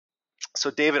So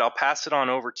David, I'll pass it on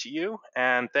over to you,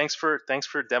 and thanks for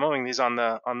demoing these on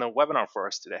the webinar for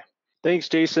us today. Thanks,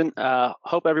 Jason.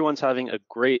 Hope everyone's having a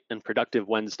great and productive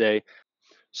Wednesday.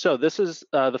 So this is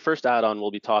the first add-on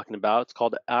we'll be talking about. It's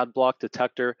called AdBlock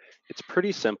Detector. It's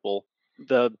pretty simple.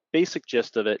 The basic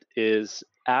gist of it is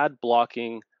ad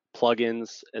blocking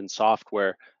plugins and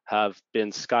software have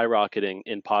been skyrocketing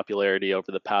in popularity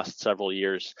over the past several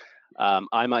years.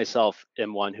 I myself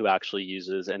am one who actually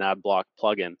uses an AdBlock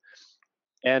plugin.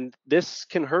 And this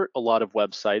can hurt a lot of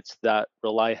websites that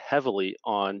rely heavily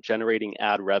on generating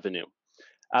ad revenue.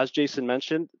 As Jason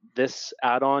mentioned, this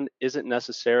add-on isn't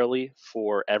necessarily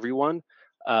for everyone.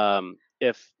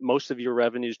 If most of your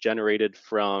revenue is generated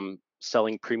from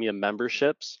selling premium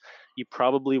memberships, you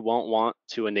probably won't want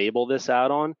to enable this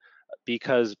add-on,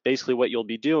 because basically what you'll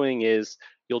be doing is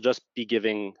you'll just be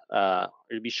giving or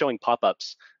you'll be showing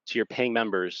pop-ups to your paying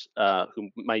members who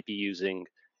might be using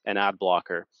an ad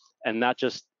blocker, and that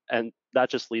just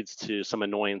leads to some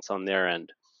annoyance on their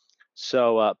end.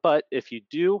 So, but if you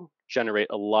do generate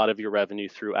a lot of your revenue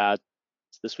through ads,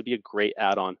 this would be a great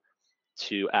add-on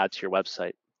to add to your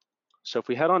website. So if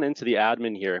we head on into the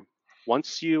admin here,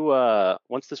 once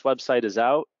this website is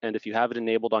out, and if you have it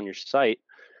enabled on your site,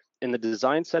 in the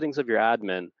design settings of your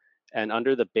admin and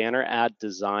under the banner ad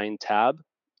design tab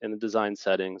in the design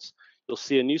settings, you'll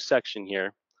see a new section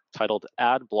here titled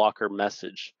Ad Blocker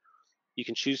Message. You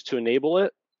can choose to enable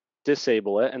it,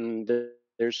 disable it, and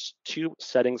there's two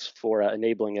settings for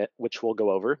enabling it, which we'll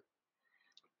go over.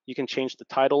 You can change the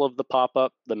title of the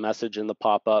pop-up, the message in the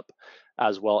pop-up,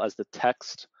 as well as the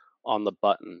text on the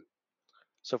button.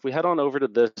 So if we head on over to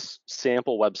this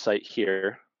sample website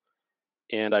here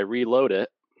and I reload it,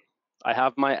 I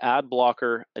have my ad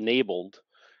blocker enabled,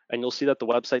 and you'll see that the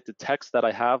website detects that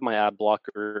I have my ad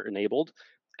blocker enabled,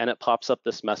 and it pops up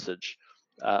this message.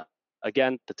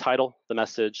 Again, the title, the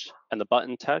message, and the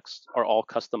button text are all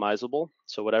customizable,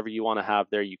 so whatever you want to have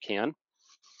there, you can.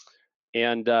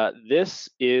 And this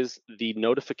is the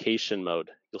notification mode.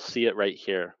 You'll see it right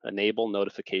here, enable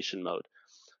notification mode.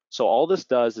 So all this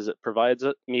does is it provides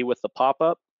me with the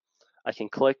pop-up. I can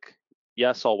click,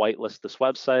 yes, I'll whitelist this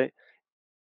website,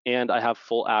 and I have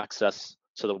full access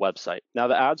to the website. Now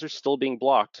the ads are still being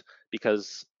blocked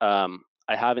because I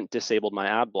haven't disabled my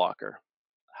ad blocker.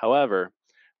 However,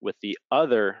 with the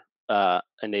other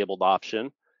enabled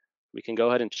option, we can go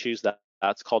ahead and choose that.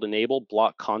 That's called enable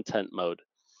block content mode.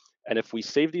 And if we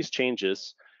save these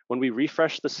changes, when we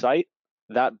refresh the site,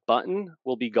 that button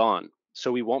will be gone.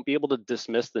 So we won't be able to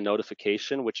dismiss the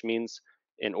notification, which means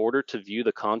in order to view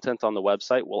the content on the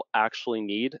website, we'll actually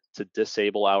need to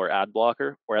disable our ad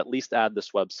blocker, or at least add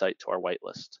this website to our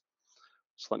whitelist.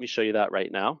 So let me show you that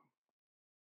right now.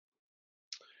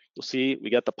 You'll see we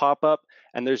get the pop-up,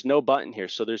 and there's no button here,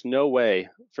 so there's no way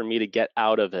for me to get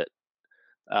out of it.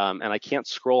 And I can't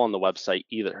scroll on the website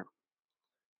either.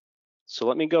 So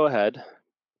let me go ahead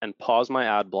and pause my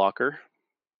ad blocker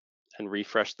and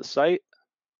refresh the site.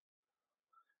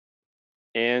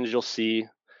 And you'll see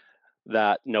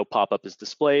that no pop-up is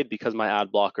displayed because my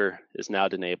ad blocker is now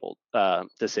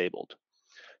disabled.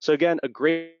 So again, a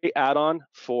great add-on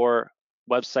for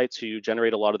websites who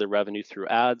generate a lot of their revenue through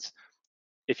ads.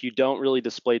 If you don't really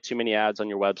display too many ads on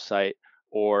your website,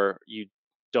 or you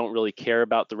don't really care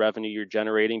about the revenue you're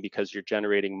generating because you're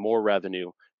generating more revenue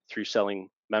through selling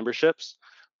memberships,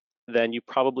 then you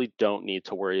probably don't need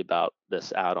to worry about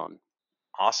this add-on.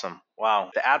 Awesome. Wow.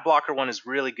 The ad blocker one is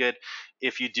really good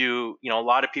if you do, a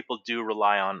lot of people do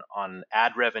rely on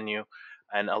ad revenue,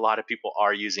 and a lot of people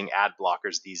are using ad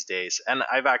blockers these days. And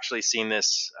I've actually seen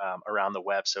this around the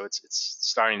web, so it's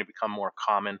starting to become more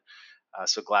common.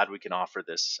 So glad we can offer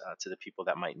this to the people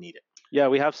that might need it. Yeah,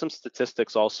 we have some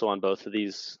statistics also on both of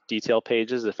these detail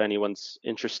pages if anyone's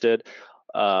interested.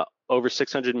 Over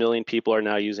 600 million people are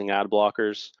now using ad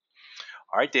blockers.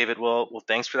 All right, David. Well,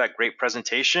 thanks for that great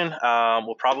presentation.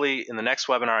 We'll probably, in the next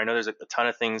webinar, I know there's a ton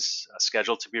of things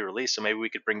scheduled to be released, so maybe we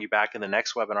could bring you back in the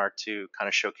next webinar to kind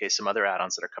of showcase some other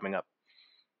add-ons that are coming up.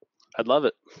 I'd love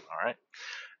it. All right.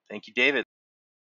 Thank you, David.